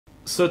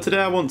So today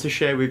I want to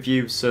share with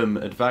you some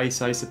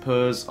advice, I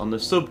suppose, on the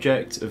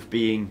subject of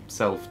being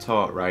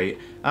self-taught, right?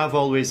 I've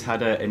always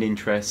had an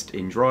interest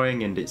in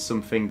drawing, and it's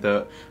something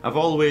that I've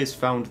always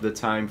found the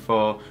time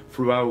for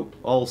throughout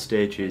all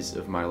stages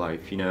of my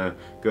life. You know,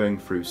 going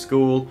through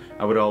school,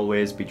 I would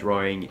always be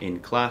drawing in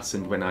class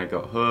and when I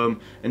got home,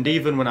 and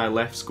even when I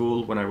left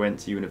school, when I went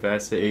to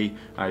university,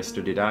 I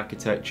studied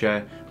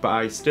architecture, but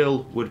I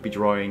still would be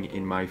drawing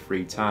in my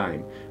free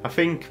time. I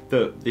think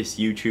that this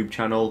YouTube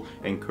channel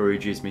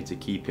encourages me to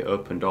keep it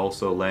up and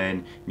also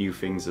learn new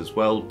things as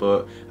well,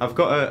 but I've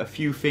got a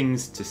few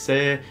things to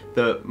say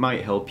that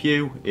might help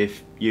you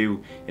if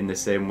you, in the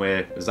same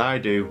way as I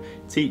do,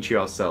 teach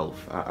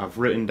yourself. I've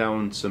written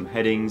down some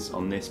headings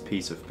on this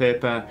piece of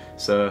paper,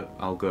 so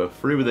I'll go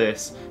through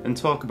this and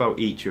talk about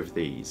each of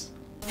these.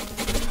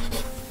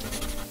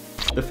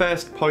 The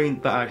first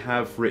point that I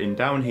have written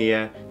down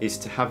here is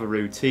to have a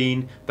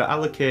routine that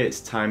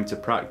allocates time to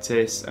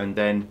practice, and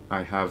then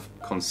I have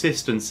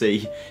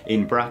consistency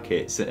in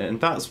brackets,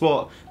 and that's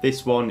what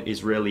this one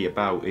is really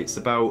about. It's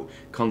about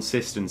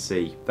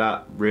consistency.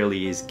 That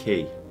really is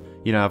key.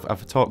 You know,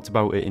 I've talked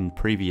about it in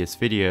previous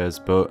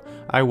videos, but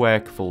I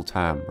work full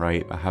time,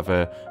 right? I have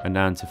a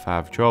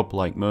 9-to-5 job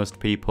like most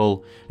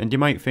people, and you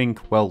might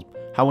think, well,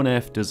 how on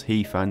earth does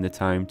he find the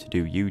time to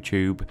do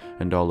YouTube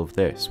and all of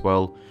this?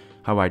 Well,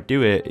 how I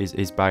do it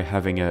is by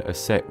having a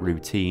set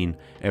routine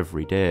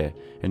every day,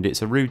 and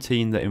it's a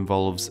routine that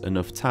involves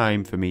enough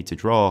time for me to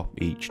draw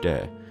each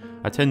day.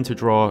 I tend to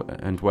draw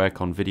and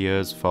work on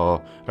videos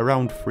for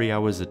around 3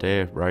 hours a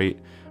day, right?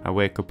 I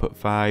wake up at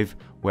 5,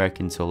 work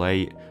until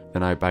 8,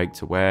 then I bike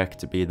to work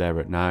to be there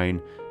at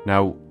 9.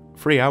 Now,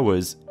 3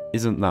 hours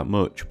isn't that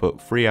much, but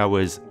 3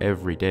 hours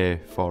every day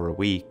for a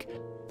week,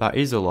 that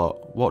is a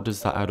lot. What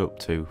does that add up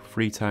to?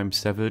 3 times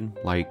 7,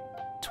 like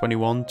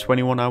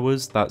 21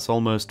 hours. That's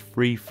almost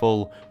 3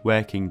 full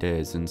working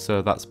days, and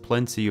so that's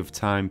plenty of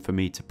time for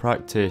me to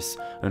practice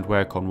and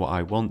work on what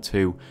I want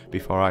to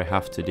before I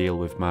have to deal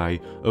with my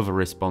other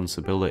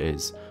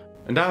responsibilities.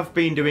 And I've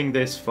been doing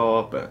this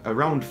for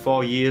around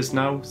 4 years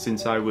now,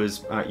 since I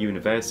was at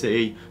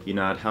university. You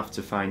know, I'd have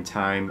to find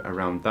time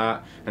around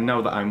that, and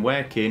now that I'm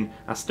working,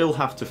 I still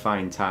have to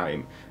find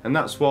time. And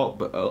that's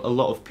what a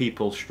lot of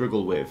people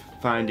struggle with,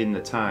 finding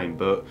the time,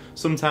 but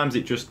sometimes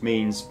it just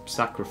means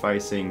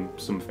sacrificing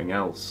something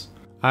else.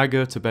 I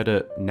go to bed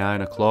at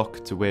 9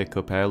 o'clock to wake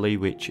up early,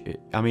 which,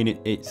 I mean,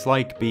 it's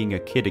like being a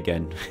kid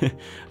again.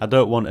 I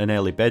don't want an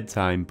early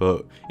bedtime,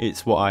 but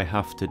it's what I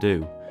have to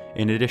do.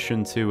 In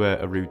addition to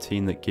a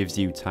routine that gives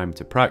you time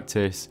to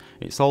practice,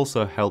 it's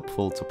also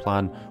helpful to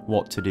plan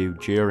what to do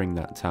during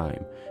that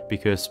time,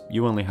 because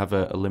you only have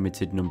a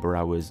limited number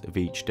of hours of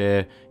each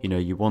day. You know,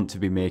 you want to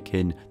be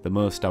making the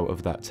most out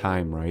of that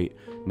time, right?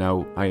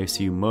 Now, I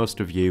assume most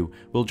of you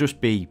will just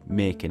be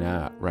making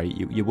art, right?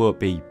 You won't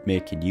be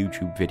making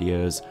YouTube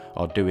videos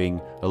or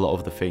doing a lot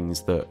of the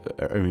things that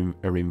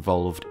are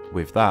involved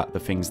with that, the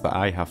things that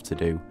I have to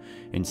do.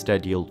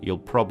 Instead, you'll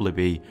probably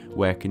be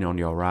working on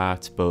your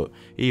art, but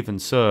even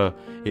so,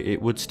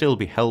 it would still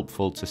be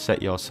helpful to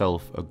set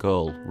yourself a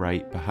goal,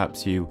 right?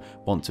 Perhaps you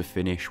want to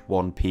finish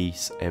one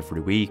piece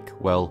every week.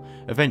 Well,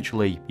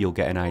 eventually you'll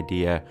get an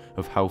idea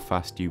of how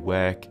fast you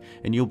work,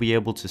 and you'll be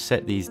able to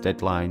set these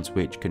deadlines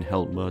which can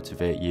help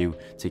motivate you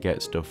to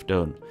get stuff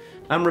done.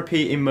 I'm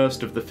repeating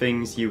most of the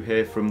things you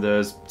hear from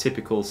those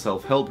typical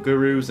self-help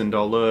gurus, and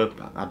although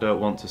I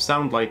don't want to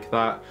sound like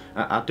that,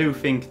 I do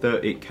think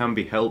that it can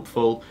be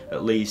helpful.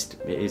 At least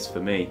it is for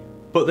me.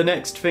 But the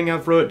next thing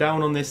I've wrote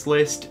down on this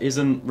list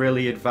isn't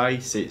really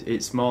advice,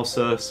 it's more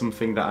so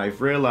something that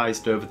I've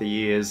realised over the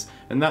years,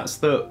 and that's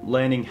that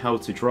learning how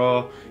to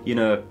draw, you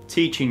know,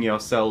 teaching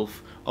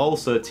yourself,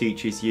 also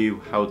teaches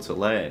you how to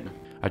learn.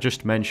 I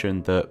just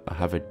mentioned that I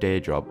have a day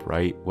job,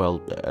 right?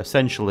 Well,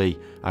 essentially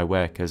I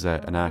work as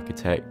an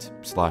architect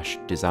slash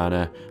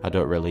designer. I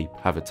don't really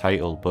have a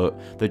title,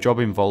 but the job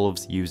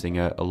involves using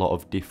a lot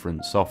of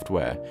different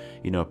software,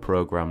 you know,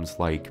 programs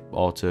like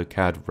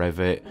AutoCAD,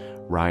 Revit,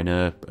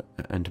 Rhino,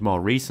 and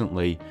more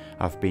recently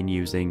I've been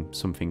using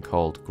something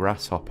called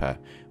Grasshopper,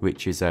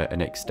 which is an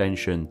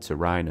extension to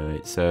Rhino.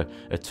 It's a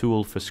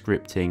tool for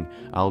scripting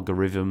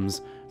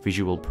algorithms,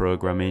 visual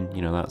programming,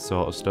 you know, that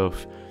sort of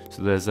stuff.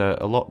 So there's a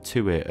lot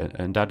to it,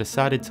 and I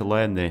decided to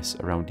learn this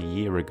around a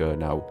year ago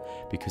now,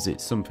 because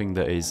it's something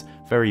that is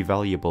very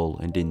valuable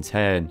and in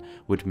turn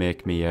would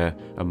make me a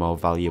more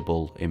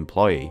valuable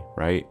employee,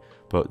 right?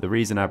 But the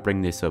reason I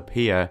bring this up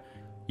here,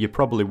 you're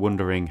probably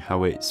wondering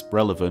how it's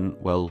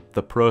relevant. Well,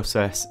 the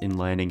process in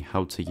learning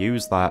how to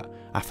use that,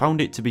 I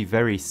found it to be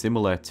very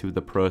similar to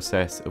the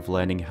process of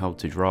learning how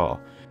to draw.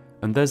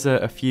 And there's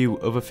a few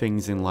other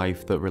things in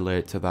life that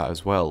relate to that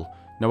as well.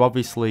 Now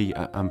obviously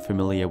I'm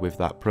familiar with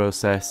that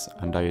process,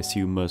 and I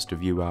assume most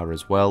of you are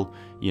as well.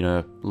 You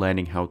know,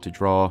 learning how to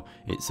draw,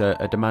 it's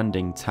a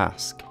demanding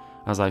task.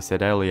 As I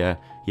said earlier,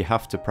 you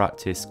have to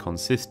practice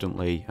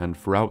consistently, and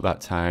throughout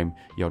that time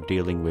you're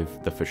dealing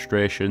with the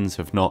frustrations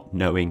of not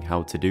knowing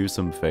how to do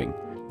something.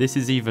 This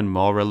is even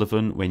more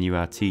relevant when you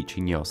are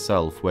teaching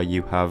yourself, where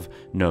you have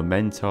no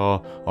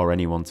mentor or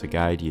anyone to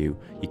guide you.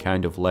 You're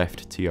kind of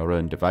left to your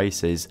own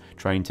devices,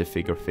 trying to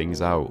figure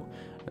things out.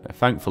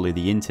 Thankfully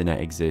the internet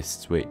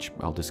exists, which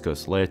I'll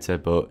discuss later,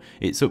 but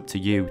it's up to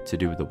you to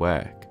do the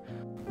work.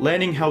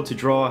 Learning how to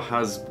draw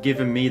has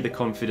given me the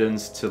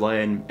confidence to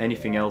learn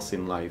anything else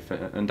in life,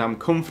 and I'm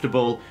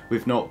comfortable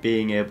with not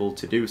being able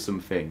to do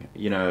something.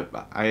 You know,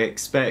 I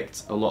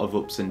expect a lot of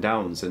ups and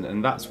downs,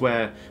 and that's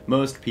where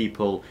most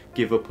people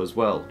give up as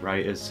well,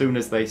 right? As soon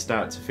as they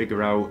start to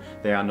figure out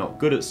they are not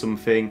good at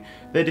something,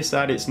 they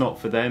decide it's not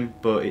for them.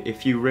 But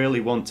if you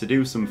really want to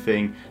do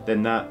something,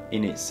 then that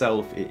in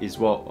itself is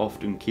what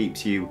often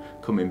keeps you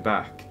coming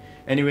back.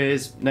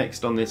 Anyways,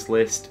 next on this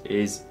list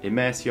is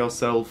immerse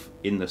yourself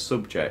in the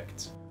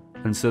subject.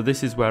 And so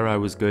this is where I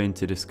was going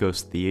to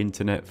discuss the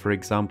internet, for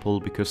example,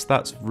 because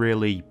that's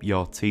really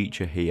your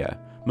teacher here.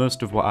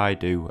 Most of what I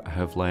do, I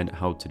have learned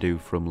how to do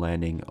from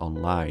learning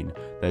online.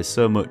 There's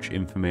so much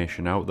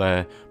information out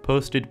there,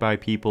 posted by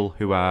people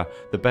who are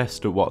the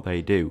best at what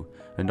they do.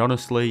 And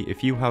honestly,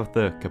 if you have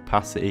the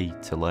capacity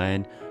to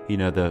learn, you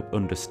know, the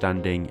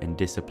understanding and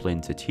discipline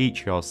to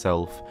teach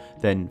yourself,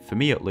 then for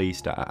me at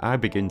least, I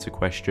begin to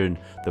question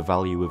the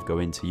value of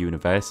going to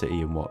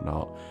university and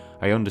whatnot.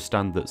 I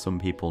understand that some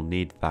people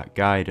need that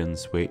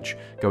guidance, which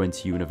going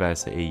to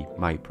university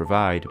might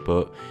provide,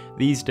 but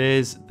these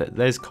days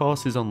there's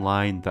courses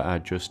online that are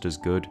just as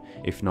good,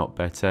 if not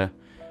better.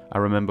 I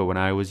remember when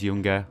I was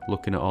younger,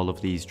 looking at all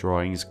of these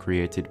drawings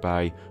created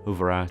by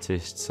other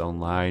artists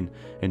online,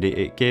 and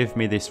it gave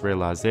me this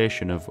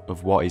realization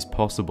of what is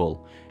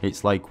possible.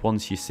 It's like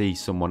once you see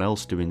someone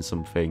else doing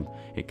something,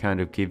 it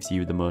kind of gives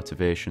you the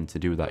motivation to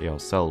do that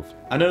yourself.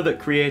 I know that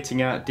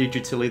creating art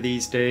digitally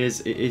these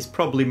days is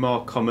probably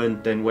more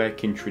common than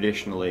working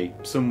traditionally.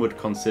 Some would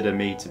consider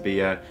me to be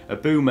a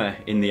boomer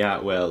in the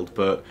art world,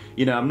 but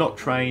you know, I'm not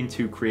trying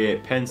to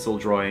create pencil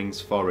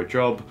drawings for a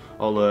job,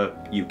 although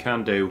you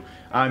can do.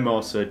 I'm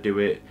also do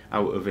it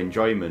out of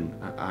enjoyment.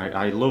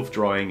 I love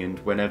drawing, and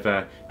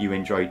whenever you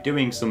enjoy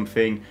doing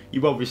something,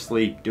 you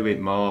obviously do it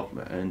more,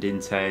 and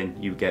in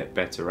turn you get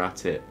better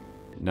at it.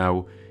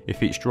 Now,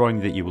 if it's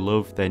drawing that you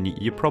love, then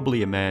you're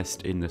probably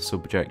immersed in the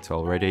subject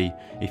already.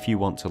 If you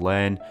want to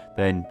learn,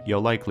 then you're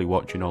likely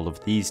watching all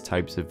of these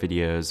types of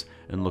videos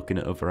and looking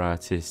at other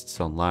artists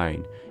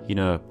online. You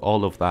know,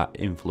 all of that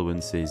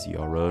influences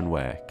your own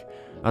work.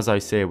 As I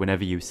say,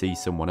 whenever you see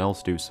someone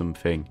else do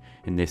something,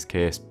 in this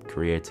case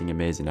creating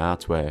amazing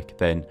artwork,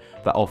 then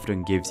that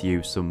often gives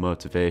you some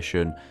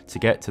motivation to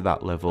get to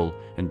that level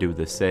and do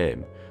the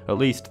same. At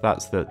least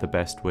that's the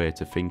best way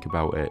to think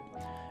about it.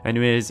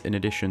 Anyways, in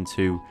addition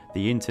to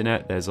the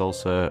internet, there's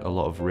also a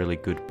lot of really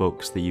good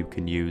books that you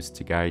can use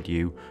to guide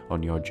you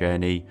on your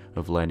journey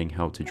of learning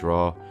how to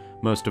draw.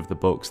 Most of the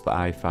books that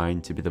I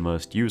find to be the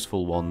most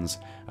useful ones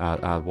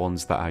are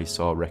ones that I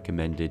saw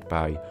recommended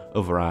by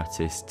other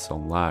artists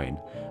online,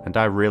 and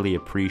I really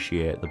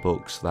appreciate the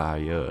books that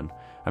I own.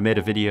 I made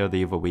a video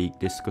the other week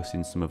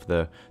discussing some of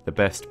the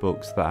best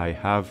books that I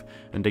have,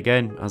 and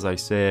again, as I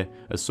say,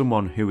 as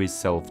someone who is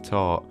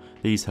self-taught,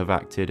 these have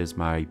acted as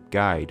my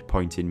guide,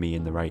 pointing me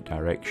in the right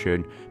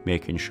direction,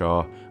 making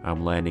sure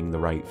I'm learning the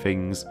right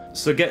things.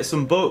 So get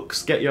some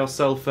books, get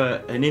yourself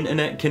an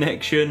internet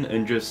connection,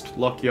 and just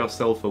lock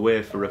yourself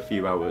away for a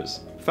few hours.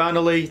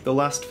 Finally, the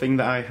last thing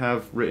that I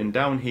have written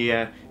down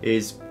here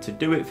is to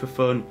do it for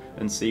fun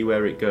and see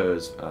where it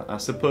goes. I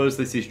suppose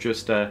this is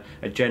just a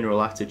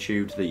general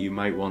attitude that you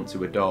might want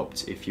to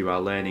adopt if you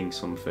are learning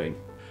something.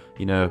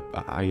 You know,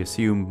 I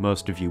assume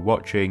most of you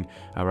watching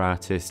are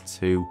artists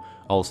who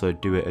also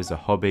do it as a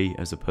hobby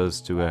as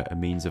opposed to a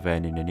means of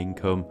earning an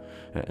income,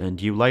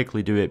 and you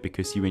likely do it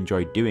because you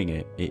enjoy doing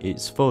it.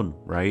 It's fun,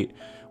 right?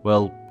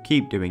 Well,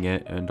 keep doing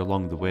it, and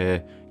along the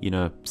way, you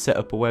know, set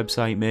up a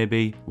website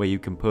maybe where you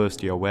can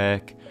post your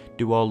work,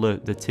 do all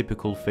the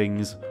typical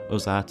things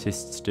us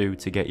artists do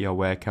to get your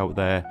work out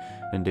there,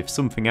 and if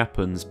something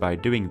happens by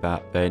doing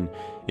that, then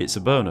it's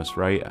a bonus,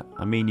 right?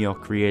 I mean, you're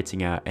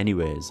creating art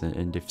anyways,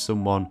 and if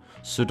someone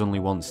suddenly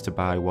wants to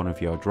buy one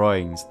of your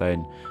drawings,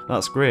 then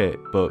that's great,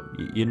 but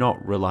you're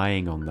not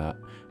relying on that.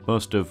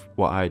 Most of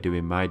what I do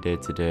in my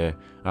day-to-day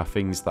are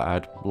things that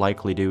I'd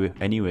likely do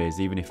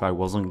anyways, even if I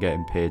wasn't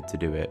getting paid to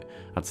do it.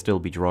 I'd still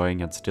be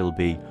drawing, I'd still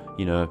be,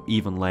 you know,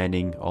 even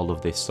learning all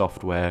of this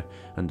software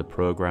and the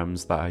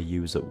programs that I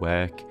use at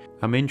work.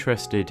 I'm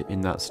interested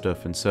in that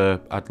stuff, and so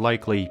I'd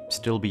likely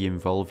still be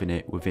involving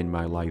it within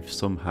my life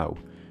somehow.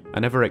 I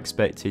never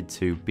expected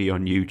to be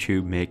on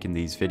YouTube making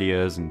these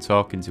videos and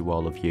talking to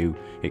all of you.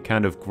 It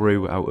kind of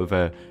grew out of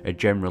a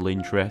general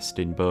interest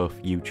in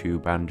both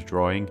YouTube and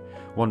drawing.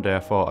 One day I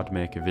thought I'd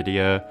make a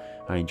video,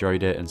 I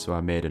enjoyed it, and so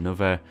I made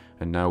another,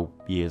 and now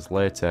years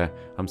later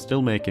I'm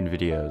still making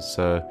videos.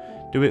 So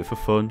do it for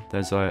fun.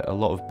 There's a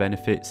lot of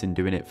benefits in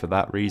doing it for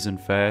that reason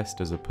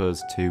first, as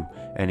opposed to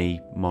any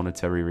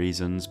monetary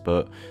reasons,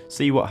 but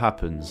see what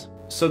happens.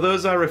 So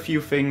those are a few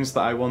things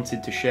that I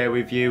wanted to share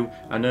with you.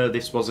 I know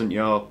this wasn't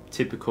your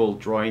typical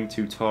drawing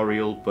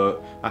tutorial,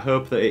 but I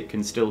hope that it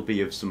can still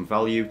be of some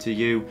value to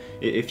you.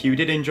 If you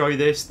did enjoy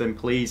this, then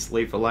please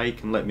leave a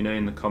like and let me know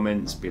in the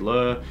comments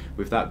below.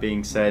 With that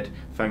being said,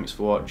 thanks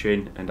for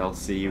watching, and I'll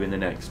see you in the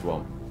next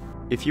one.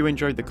 If you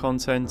enjoyed the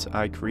content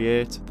I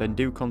create, then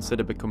do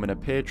consider becoming a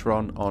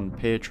patron on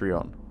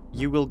Patreon.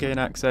 You will gain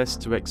access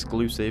to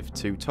exclusive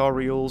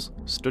tutorials,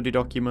 study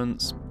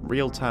documents,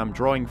 real-time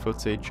drawing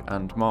footage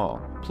and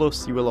more.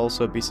 Plus you will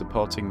also be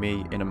supporting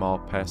me in a more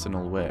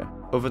personal way.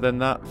 Other than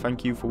that,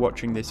 thank you for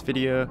watching this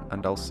video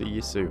and I'll see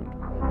you soon.